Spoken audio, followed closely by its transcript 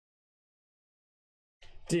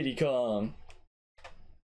Diddy Kong.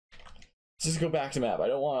 Let's just go back to map. I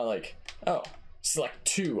don't want to like, oh, select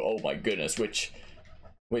 2. Oh my goodness, which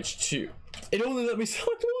 2? It only let me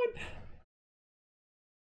select 1.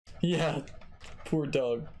 Yeah, poor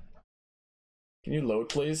dog. Can you load,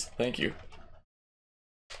 please? Thank you.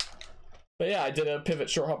 But yeah, I did a pivot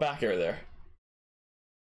short hop back air there.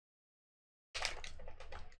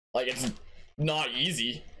 Like, it's not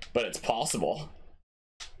easy, but it's possible.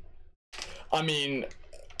 I mean,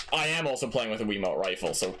 I am also playing with a Wiimote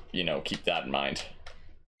rifle, so, you know, keep that in mind.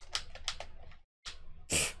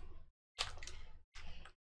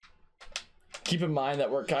 Keep in mind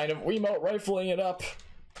that we're kind of Wiimote rifling it up.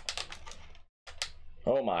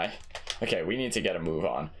 Oh my. Okay, we need to get a move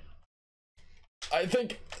on. I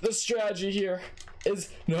think the strategy here is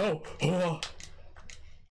no. Oh.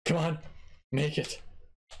 Come on, make it.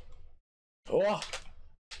 Oh,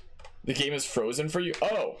 the game is frozen for you.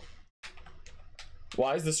 Oh,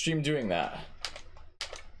 why is the stream doing that?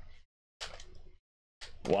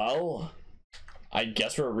 Well, I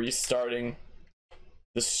guess we're restarting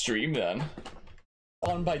the stream then.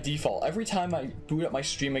 On by default, every time I boot up my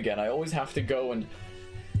stream again, I always have to go into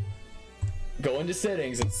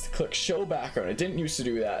settings and click show background. It didn't used to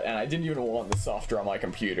do that, and I didn't even want the software on my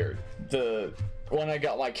computer. When I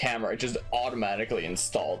got my camera, it just automatically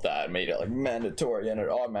installed that, made it like mandatory, and it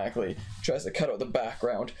automatically tries to cut out the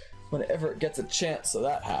background whenever it gets a chance, so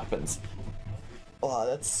that happens. Oh,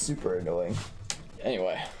 that's super annoying.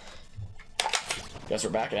 Anyway, guess we're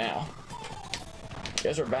back now.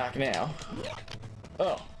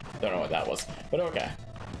 Oh, don't know what that was, but okay.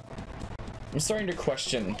 I'm starting to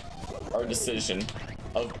question our decision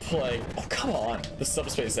of playing, oh come on, the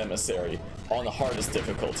Subspace Emissary on the hardest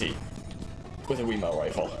difficulty with a Wiimote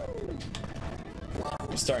rifle.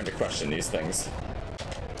 I'm starting to question these things.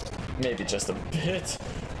 Maybe just a bit.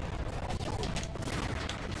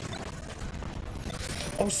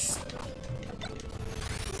 Oh,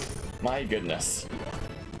 my goodness.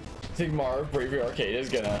 I think Marv Bravery Arcade is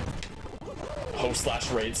gonna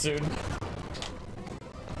host/raid soon.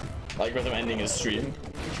 Like with him ending his stream.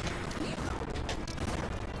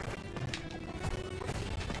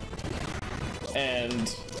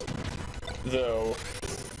 And though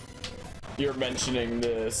you're mentioning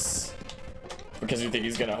this because you think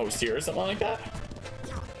he's gonna host here or something like that.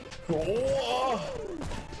 Whoa!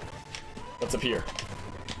 What's up here?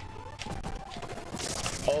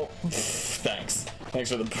 Oh, thanks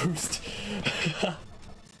for the boost.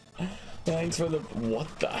 Thanks for the, what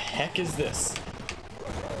the heck is this?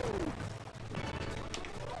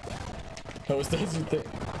 Host doesn't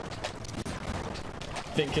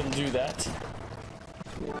think he'll do that.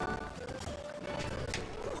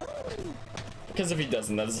 Because if he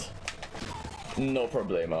doesn't, that's no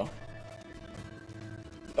problemo.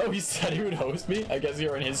 Oh, he said he would host me? I guess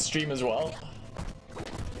you're in his stream as well.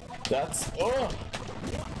 That's, oh,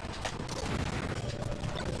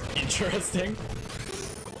 interesting.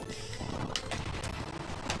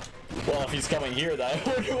 Well, if he's coming here, then I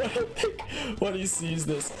wonder what I think when he sees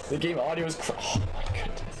this. The game audio is oh my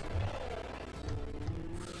goodness.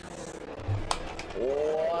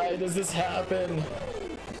 Why does this happen?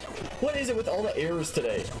 What is it with all the errors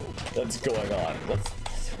today that's going on? Let's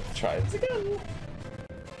try this again.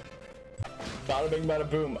 Bada bing, bada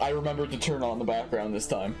boom. I remembered to turn on the background this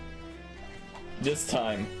time. This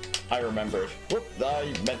time, I remembered. Whoop,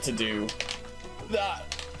 I meant to do that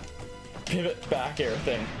pivot back air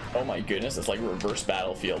thing. Oh my goodness, it's like reverse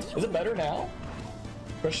Battlefield. Is it better now?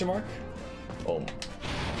 Question mark? Oh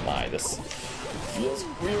my, this feels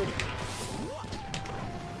weird.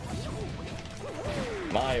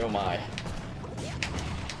 My, oh my.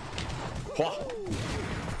 Wah.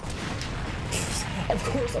 Of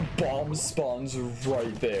course a bomb spawns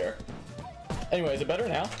right there. Anyway, is it better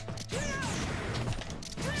now?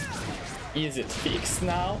 Is it fixed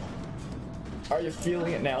now? Are you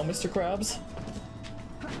feeling it now, Mr. Krabs?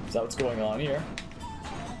 Is that what's going on here?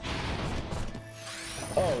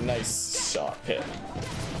 Oh, nice shot pit.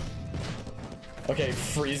 Okay,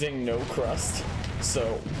 freezing, no crust.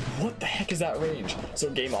 So, what the heck is that range? So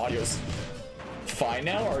game audio's fine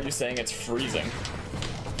now, or are you saying it's freezing?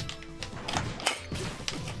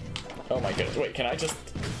 Oh my goodness, wait, can I just...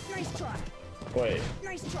 Nice try. Wait.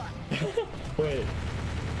 Nice try. Wait.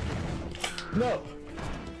 No!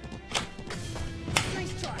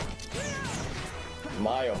 Nice try.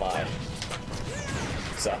 My oh my.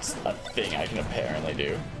 So that's a thing I can apparently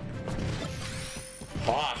do.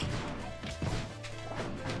 Ha!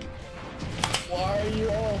 Why are you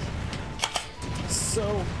all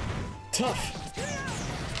so tough?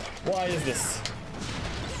 Why is this?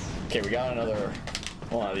 Okay, we got another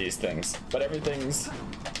one of these things. But everything's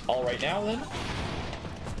all right now then.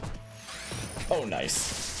 Oh,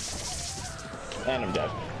 nice. And I'm dead.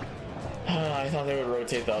 I thought they would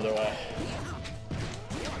rotate the other way.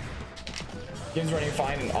 Game's running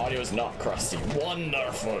fine and audio is not crusty.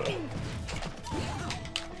 Wonderful.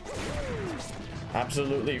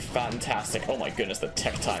 Absolutely fantastic. Oh my goodness, the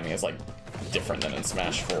tech timing is like different than in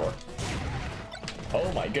Smash 4.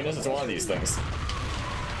 Oh my goodness, it's one of these things.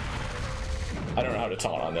 I don't know how to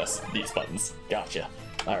taunt on this. These buttons. Gotcha.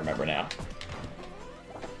 I remember now.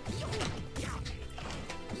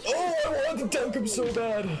 Oh, I want to tank him so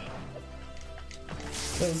bad.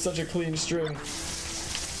 That was such a clean string.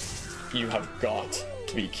 You have got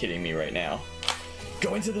to be kidding me right now.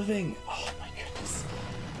 Go into the thing. Oh my goodness.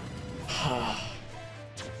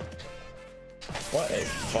 What a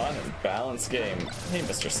fun and balanced game. Hey,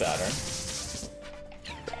 Mr. Saturn.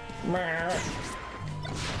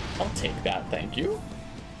 I'll take that, thank you.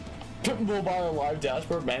 Mobile live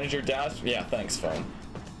dashboard, manager dash. Yeah, thanks, phone.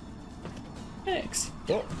 Thanks.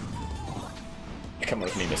 Oh. Come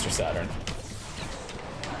with me, Mr. Saturn.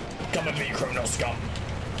 Come with me, criminal scum.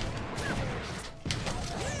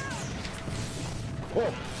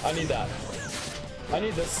 Whoa, I need that. I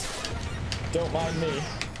need this. Don't mind me.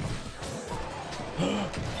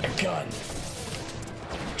 A gun.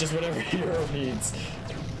 Just whatever hero needs.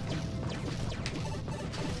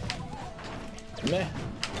 Meh.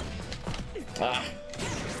 Ah.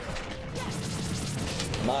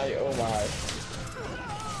 My, oh my.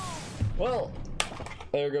 Well,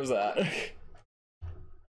 there goes that.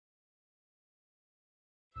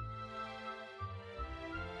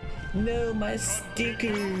 No, my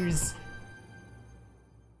stickers.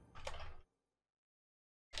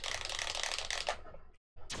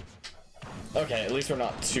 Okay, at least we're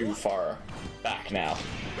not too far back now.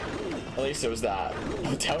 At least it was that.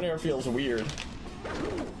 Oh, down air feels weird.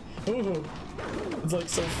 Ooh, it's like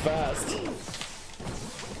so fast.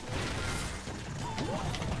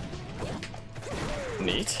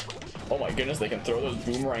 Neat. Oh my goodness, they can throw those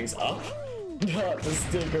boomerangs up? Not the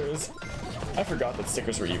stickers. I forgot that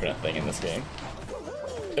stickers were even a thing in this game.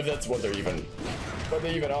 If that's what they're even, what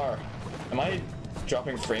they even are. Am I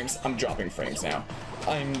dropping frames? I'm dropping frames now.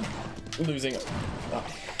 I'm losing. Oh.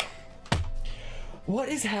 What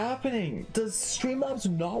is happening? Does Streamlabs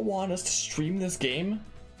not want us to stream this game?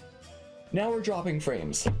 Now we're dropping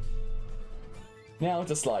frames. Now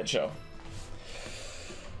it's a slideshow.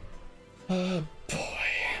 Oh boy.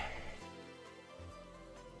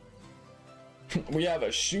 We have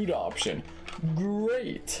a shoot option.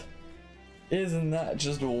 Great. Isn't that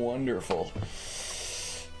just wonderful?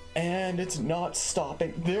 And it's not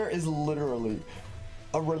stopping. There is literally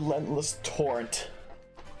a relentless torrent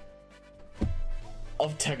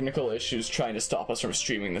of technical issues trying to stop us from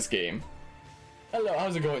streaming this game. Hello,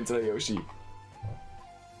 how's it going today, Yoshi?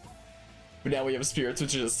 But now we have Spirits,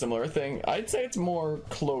 which is a similar thing. I'd say it's more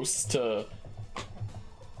close to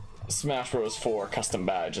Smash Bros. 4 custom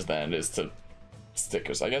badges than it is to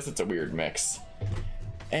stickers. I guess it's a weird mix.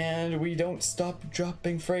 And we don't stop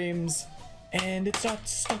dropping frames, and it's not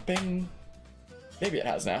stopping. Maybe it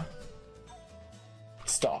has now. It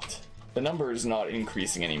stopped. The number is not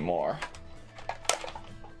increasing anymore.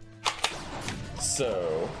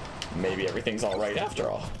 So maybe everything's all right after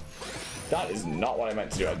all. That is not what I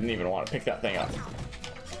meant to do. I didn't even want to pick that thing up.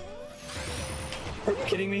 Are you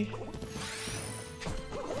kidding me?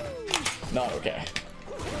 Not okay.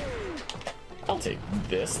 I'll take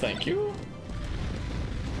this, thank you.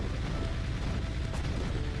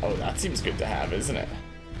 Oh, that seems good to have, isn't it?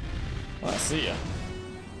 Well, see ya.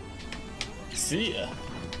 See ya.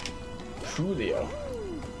 Coolio.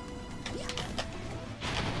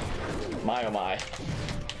 My oh my.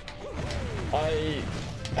 I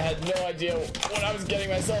had no idea what I was getting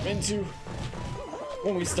myself into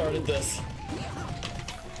when we started this.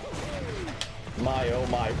 My oh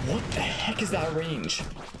my. What the heck is that range?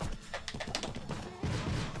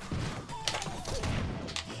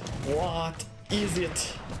 What is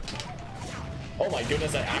it? Oh my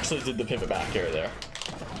goodness, I actually did the pivot back air there.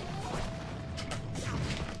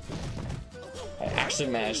 I actually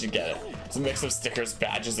managed to get it. It's a mix of stickers,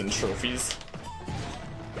 badges, and trophies.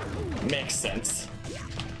 Makes sense.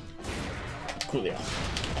 Coolio.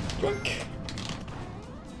 Yoink.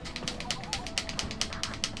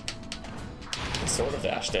 Sort of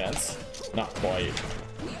dash dance. Not quite.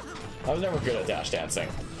 I was never good at dash dancing.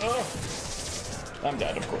 Oh! I'm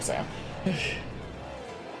dead, of course I am.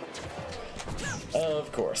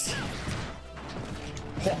 Of course.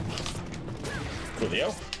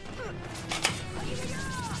 Coolio.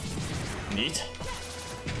 Neat.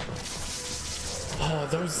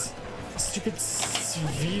 Those stupid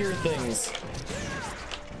sphere things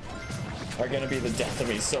are gonna be the death of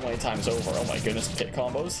me so many times over. Oh my goodness, pit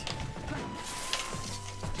combos.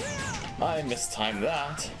 I mistimed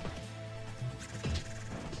that.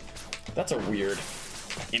 That's a weird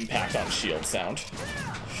impact on shield sound.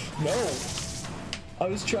 No! I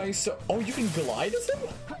was trying so... Oh, you can glide as him?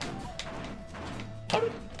 How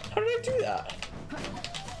did I do that?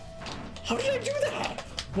 How did I do that?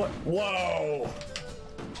 What? Whoa!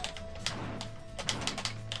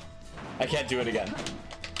 I can't do it again.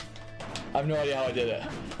 I have no idea how I did it.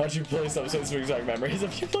 Why don't you play Subspace for exact memories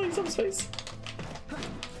of you playing Subspace?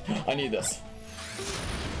 I need this.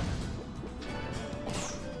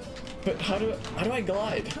 But how do I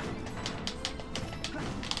glide?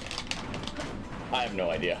 I have no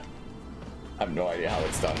idea. I have no idea how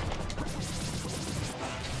it's done.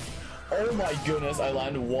 Oh my goodness, I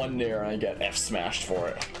land one there and I get F smashed for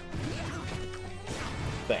it.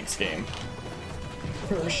 Thanks, game.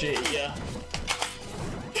 Appreciate ya.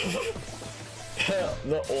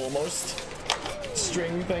 The almost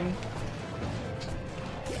string thing.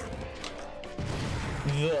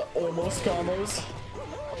 The almost combos.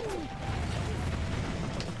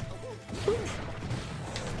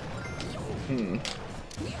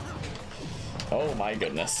 Oh my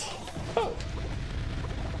goodness. Oh.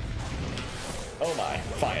 Oh my.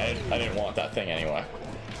 Fine, I didn't want that thing anyway.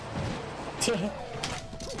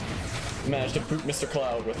 Managed to boot Mr.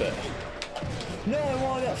 Cloud with it. No, I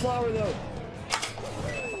wanted that flower though.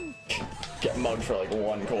 Get mugged for like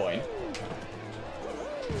 1 coin.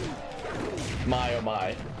 My oh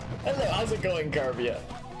my. Hello, how's it going, Carvia?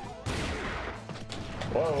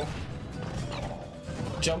 Whoa.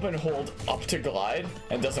 Jump and hold up to glide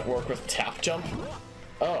and doesn't work with tap jump?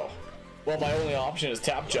 Oh. Well, my only option is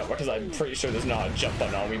tap jump because I'm pretty sure there's not a jump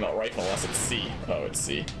button on Wiimote rifle unless it's C. Oh, it's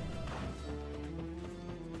C.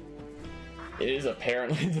 It is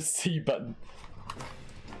apparently the C button.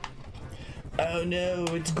 Oh no,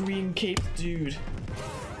 it's green cape dude.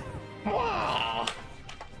 Wow.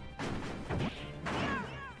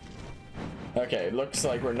 Okay, looks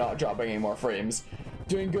like we're not dropping any more frames.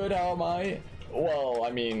 Doing good, how am I? Well,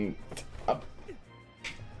 I mean,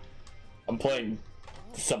 I'm playing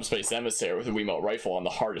Subspace Emissary with a Wiimote rifle on the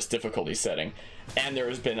hardest difficulty setting, and there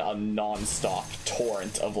has been a non-stop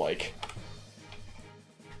torrent of like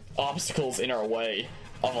obstacles in our way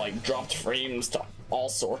of like dropped frames to all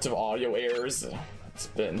sorts of audio errors. It's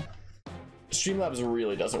been... Streamlabs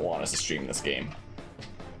really doesn't want us to stream this game.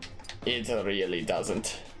 It really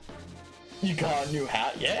doesn't. You got a new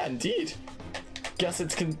hat? Yeah, indeed. Guess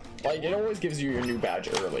it's like it always gives you your new badge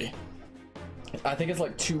early. I think it's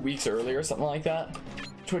like 2 weeks early or something like that.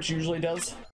 Twitch usually does.